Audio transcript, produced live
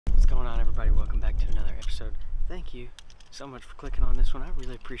on, everybody? Welcome back to another episode. Thank you so much for clicking on this one. I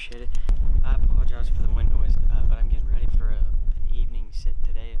really appreciate it. I apologize for the wind noise, but I'm getting ready for an evening sit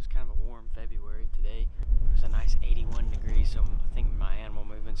today. It was kind of a warm February today. It was a nice 81 degrees, so I think my animal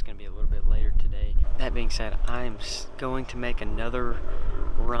movement's going to be a little bit later today. That being said, I'm going to make another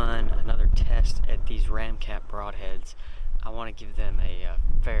run, another test at these Ramcat Broadheads. I want to give them a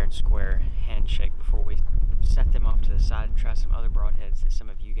fair and square handshake before we set them off to the side and try some other broadheads that some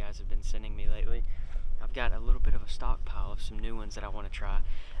of you guys have been sending me lately. I've got a little bit of a stockpile of some new ones that I want to try,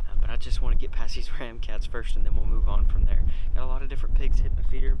 but I just want to get past these Ramcats first and then we'll move on from there. Got a lot of different pigs hitting the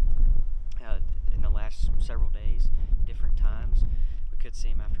feeder in the last several days, different times. We could see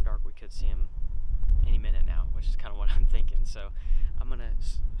them after dark, we could see them any minute now, which is kind of what I'm thinking. So I'm going to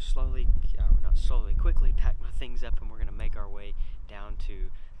quickly pack my things up and we're going to make our way down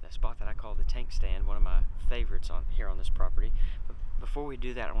to the spot that I call the tank stand, one of my favorites here on this property. But before we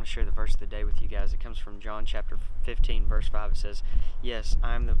do that, I want to share the verse of the day with you guys. It comes from John chapter 15, verse 5. It says, "Yes,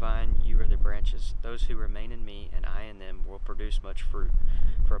 I am the vine, you are the branches. Those who remain in me and I in them will produce much fruit.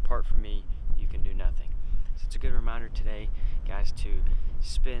 For apart from me, you can do nothing." So it's a good reminder today, guys, to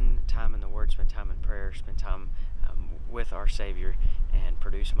spend time in the Word, spend time in prayer, spend time with our Savior, and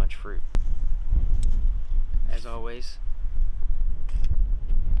produce much fruit. As always,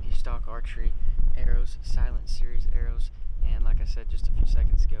 stock archery arrows, silent series arrows, and like I said just a few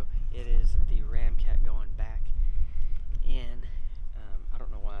seconds ago, it is the Ramcat going back in. I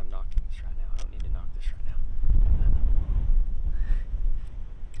don't know why I'm knocking this right now. I don't need to knock this right now.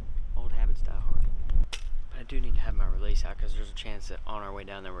 Old habits die hard. But I do need to have my release out because there's a chance that on our way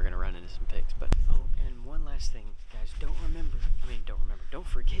down there we're going to run into some pigs. But oh, and one last thing, guys, don't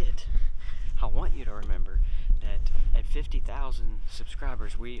forget, I want you to remember that at 50,000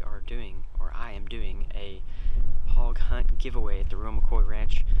 subscribers we are doing, or I am doing, a hog hunt giveaway at the Real McCoy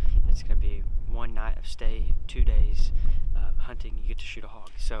Ranch. It's going to be one night of stay, 2 days hunting. You get to shoot a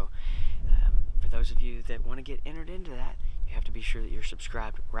hog. So for those of you that want to get entered into that, you have to be sure that you're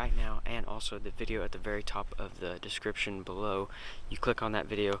subscribed right now, and also the video at the very top of the description below. You click on that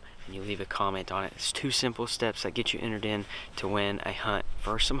video and you leave a comment on it. It's 2 simple steps that get you entered in to win a hunt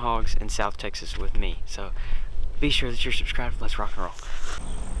for some hogs in South Texas with me. So be sure that you're subscribed. Let's rock and roll.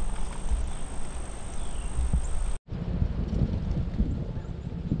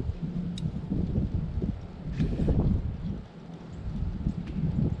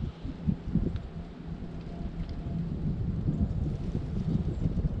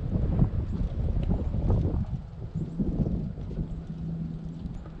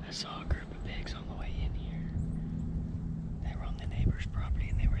 I saw a group of pigs on the way in here. They were on the neighbor's property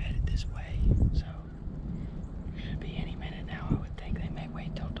and they were headed this way. So should be any minute now. I would think. They may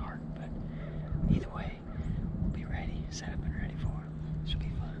wait till dark, but either way, we'll be ready, set up and ready for them. Should be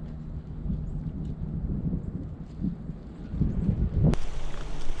fun.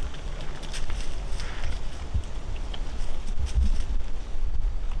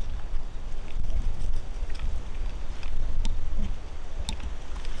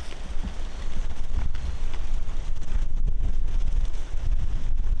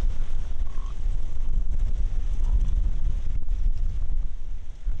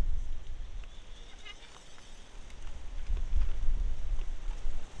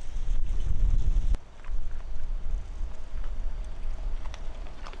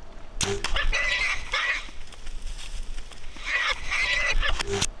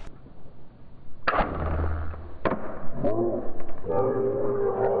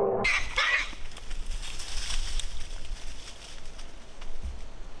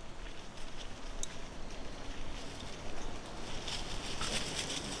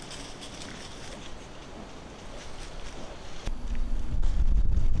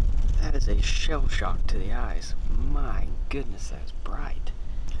 That is a shell shock to the eyes. My goodness, that's bright.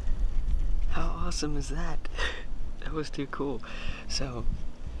 How awesome is that? That was too cool. So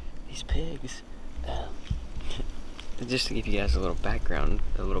these pigs, just to give you guys a little background,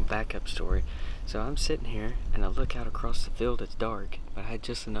 a little backup story. So I'm sitting here and I look out across the field. It's dark, but I had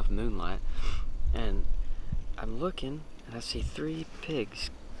just enough moonlight, and I'm looking and I see 3 pigs,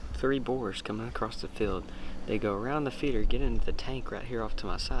 3 boars coming across the field. They go around the feeder, get into the tank right here off to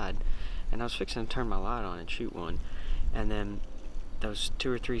my side, and I was fixing to turn my light on and shoot one, and then those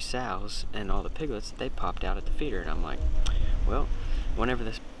 2 or 3 sows and all the piglets, they popped out at the feeder, and I'm like, well, whenever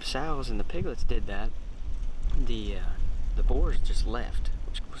the sows and the piglets did that, the boars just left,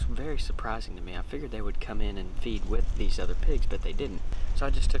 which was very surprising to me. I figured they would come in and feed with these other pigs, but they didn't. So I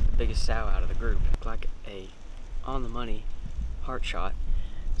just took the biggest sow out of the group, like a on the money heart shot.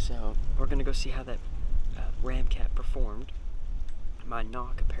 So we're gonna go see how that Ramcat performed. my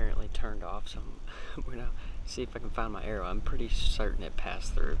knock apparently turned off, so we're gonna see if I can find my arrow. I'm pretty certain it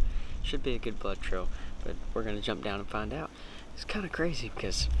passed through. Should be a good blood trail, but we're gonna jump down and find out. It's kind of crazy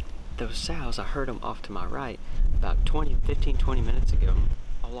because those sows, I heard them off to my right about 15, 20 minutes ago,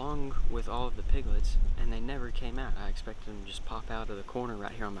 along with all of the piglets, and they never came out. I expected them to just pop out of the corner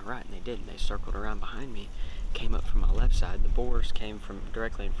right here on my right, and they didn't. They circled around behind me, came up from my left side. The boars came from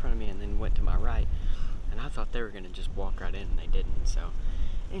directly in front of me and then went to my right, and I thought they were gonna just walk right in, and they didn't. So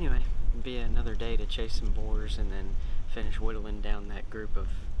anyway, it'll be another day to chase some boars and then finish whittling down that group of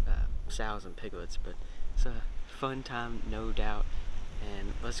sows and piglets. But it's a fun time, no doubt,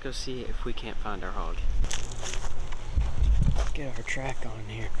 and let's go see if we can't find our hog. Get our track on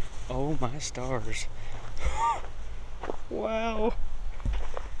here. Oh my stars. Wow.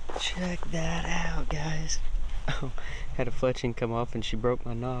 Check that out, guys. Oh, had a fletching come off and she broke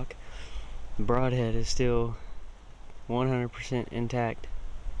my knock. The broadhead is still 100% intact.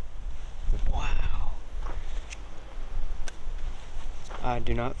 Wow. I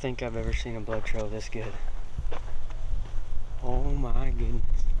do not think I've ever seen a blood trail this good. Oh my goodness.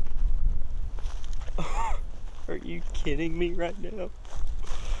 Are you kidding me right now?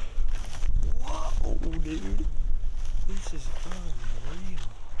 Whoa, dude. This is unreal.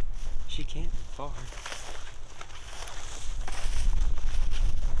 She can't be far.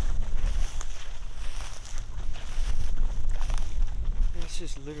 It's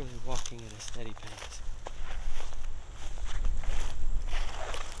just literally walking at a steady pace.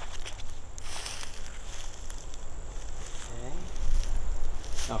 Okay.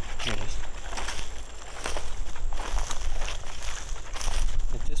 Oh, here it is.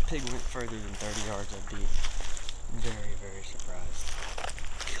 If this pig went further than 30 yards, I'd be very, very surprised.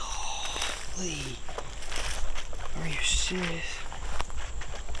 Golly. Are you serious?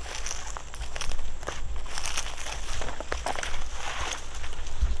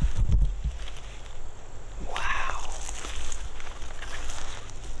 Wow.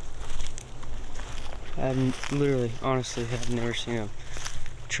 I've literally, honestly, have never seen a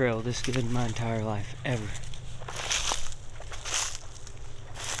trail this good in my entire life, ever.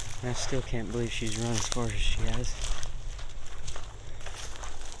 I still can't believe she's run as far as she has.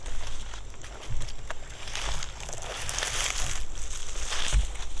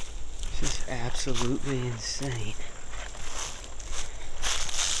 This is absolutely insane.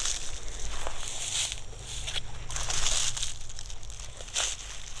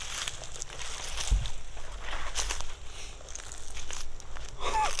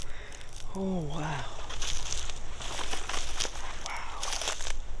 Oh, wow.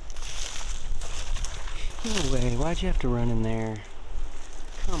 No way, why'd you have to run in there?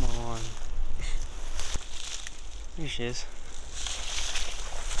 Come on. There she is.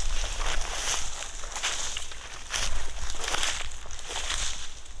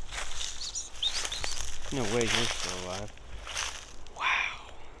 No way you're still alive.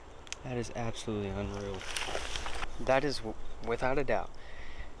 Wow. That is absolutely unreal. That is, without a doubt,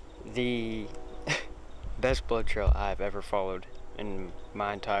 the best blood trail I've ever followed in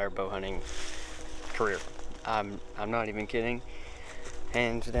my entire bow hunting career. I'm not even kidding.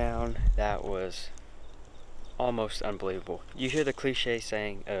 Hands down, that was almost unbelievable. You hear the cliche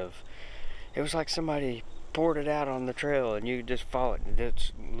saying of, it was like somebody poured it out on the trail and you just follow it.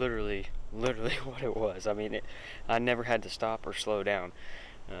 That's literally what it was. I mean, I never had to stop or slow down.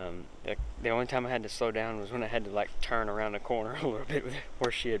 The only time I had to slow down was when I had to like turn around the corner a little bit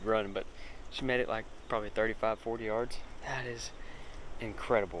where she had run, but she made it like probably 35, 40 yards. That is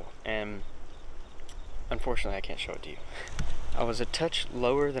incredible. And unfortunately, I can't show it to you. I was a touch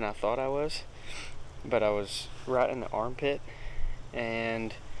lower than I thought I was, but I was right in the armpit,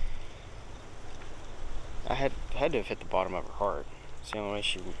 and I had to have hit the bottom of her heart. It's the only way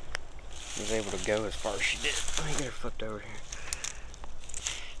she was able to go as far as she did. Let me get her flipped over here.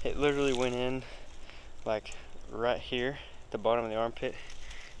 It literally went in like right here, the bottom of the armpit,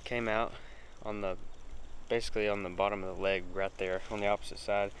 came out on the, basically on the bottom of the leg right there on the opposite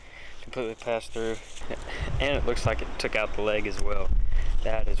side, completely passed through, and it looks like it took out the leg as well.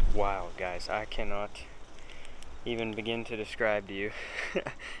 That is wild, guys. I cannot even begin to describe to you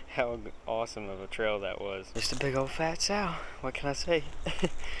how awesome of a trail that was. Just a big old fat sow. What can I say?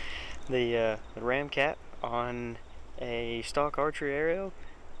 The Ramcat on a stock archery aerial,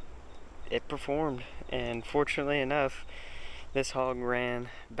 it performed, and fortunately enough, this hog ran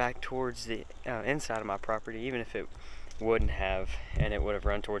back towards the inside of my property, even if it wouldn't have, and it would have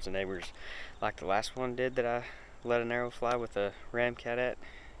run towards the neighbors like the last one did that I let an arrow fly with a Ramcat at.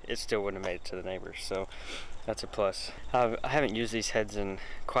 It still wouldn't have made it to the neighbors, so that's a plus. I haven't used these heads in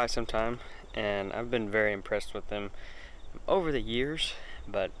quite some time, and I've been very impressed with them. over the years,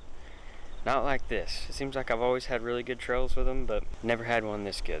 but not like this. It seems like I've always had really good trails with them, but never had one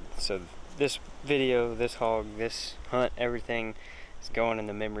this good. So this video, this hog, this hunt, everything is going in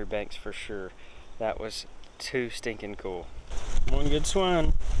the memory banks for sure. That was too stinking cool. One good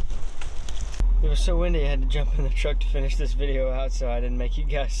swine. It was so windy I had to jump in the truck to finish this video out so I didn't make you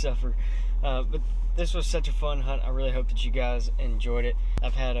guys suffer. But this was such a fun hunt. I really hope that you guys enjoyed it.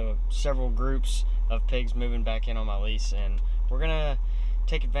 I've had several groups of pigs moving back in on my lease, and we're gonna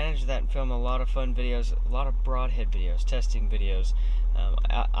take advantage of that and film a lot of fun videos, a lot of broadhead videos, testing videos.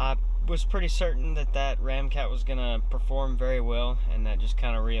 I was pretty certain that Ramcat was gonna perform very well, and that just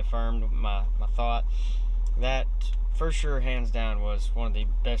kind of reaffirmed my thought. That for sure, hands down, was one of the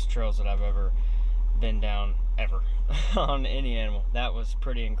best trails that I've ever been down ever on any animal. That was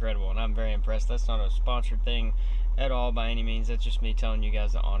pretty incredible, and I'm very impressed. That's not a sponsored thing at all by any means. That's just me telling you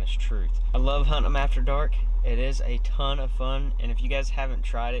guys the honest truth. I love hunting them after dark. It is a ton of fun, and if you guys haven't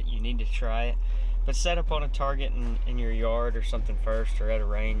tried it, you need to try it. But set up on a target in your yard or something first, or at a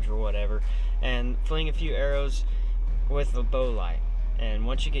range or whatever, and fling a few arrows with a bow light. And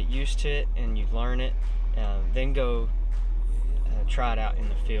once you get used to it and you learn it, then go try it out in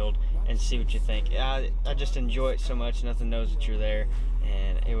the field and see what you think. I just enjoy it so much. Nothing knows that you're there,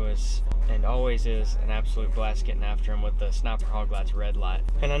 and it was and always is an absolute blast getting after them with the Sniper Hog Lights red light.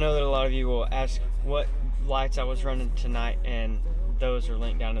 And I know that a lot of you will ask what lights I was running tonight, and those are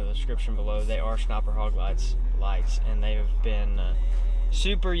linked down in the description below. They are Sniper Hog Lights, and they have been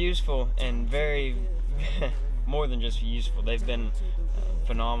super useful and very more than just useful. They've been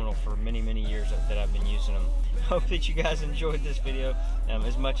phenomenal for many years that I've been using them. Hope that you guys enjoyed this video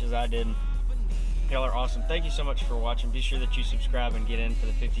as much as I did. Y'all are awesome. Thank you so much for watching. Be sure that you subscribe and get in for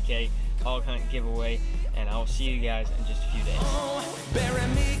the 50K hog hunt giveaway, and I'll see you guys in just a few days. Bury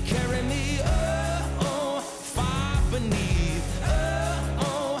me, carry me,